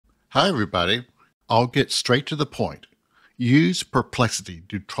Hi, everybody. I'll get straight to the point. Use Perplexity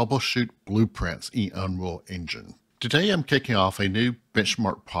to troubleshoot blueprints in Unreal Engine. Today, I'm kicking off a new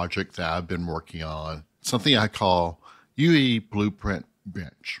benchmark project that I've been working on, something I call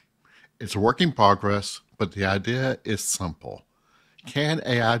UEBlueprintBench. It's a work in progress, but the idea is simple. Can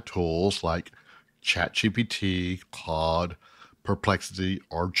AI tools like ChatGPT, Claude, Perplexity,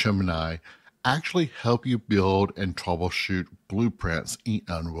 or Gemini actually help you build and troubleshoot blueprints in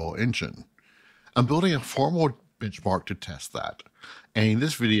Unreal Engine? I'm building a formal benchmark to test that. And in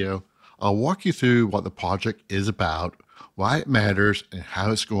this video, I'll walk you through what the project is about, why it matters, and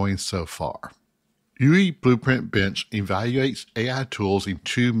how it's going so far. UE Blueprint Bench evaluates AI tools in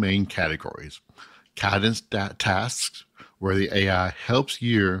two main categories: guidance tasks, where the AI helps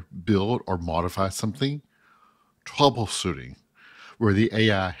you build or modify something; troubleshooting, where the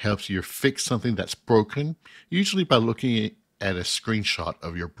AI helps you fix something that's broken, usually by looking at a screenshot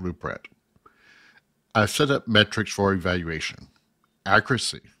of your blueprint. I've set up metrics for evaluation.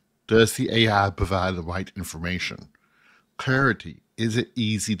 Accuracy. Does the AI provide the right information? Clarity. Is it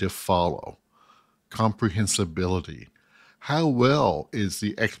easy to follow? Comprehensibility. How well is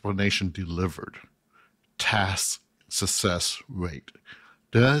the explanation delivered? Task success rate.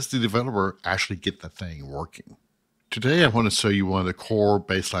 Does the developer actually get the thing working? Today, I want to show you one of the core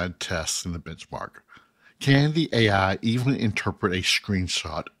baseline tests in the benchmark. Can the AI even interpret a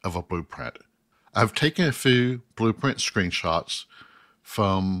screenshot of a blueprint? I've taken a few blueprint screenshots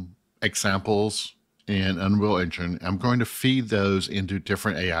from examples in Unreal Engine. I'm going to feed those into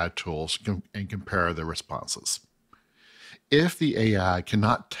different AI tools and compare the responses. If the AI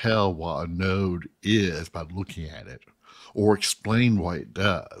cannot tell what a node is by looking at it or explain what it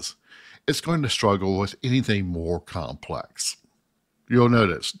does, it's going to struggle with anything more complex. You'll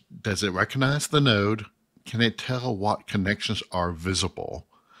notice, does it recognize the node? Can it tell what connections are visible?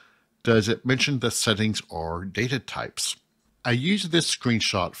 Does it mention the settings or data types? I use this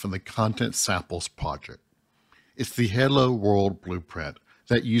screenshot from the Content Samples project. It's the Hello World blueprint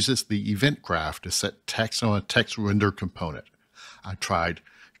that uses the event graph to set text on a text render component. I tried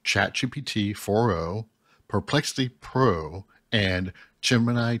ChatGPT 4.0, Perplexity Pro, and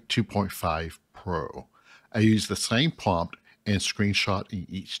Gemini 2.5 Pro. I used the same prompt and screenshot in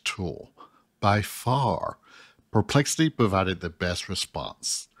each tool. By far, Perplexity provided the best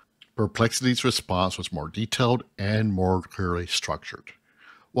response. Perplexity's response was more detailed and more clearly structured.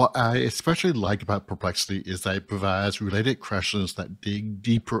 What I especially like about Perplexity is that it provides related questions that dig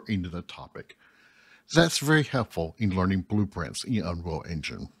deeper into the topic. That's very helpful in learning blueprints in Unreal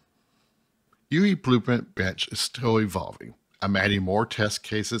Engine. UE Blueprint Bench is still evolving. I'm adding more test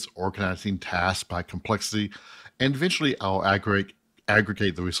cases, organizing tasks by complexity, and eventually I'll aggregate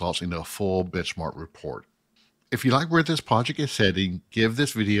the results into a full benchmark report. If you like where this project is heading, give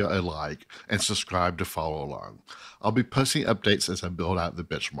this video a like and subscribe to follow along. I'll be posting updates as I build out the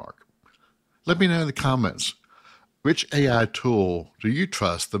benchmark. Let me know in the comments, which AI tool do you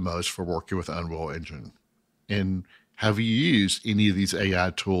trust the most for working with Unreal Engine? And have you used any of these AI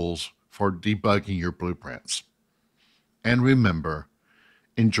tools for debugging your blueprints? And remember,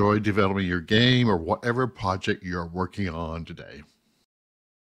 enjoy developing your game or whatever project you're working on today.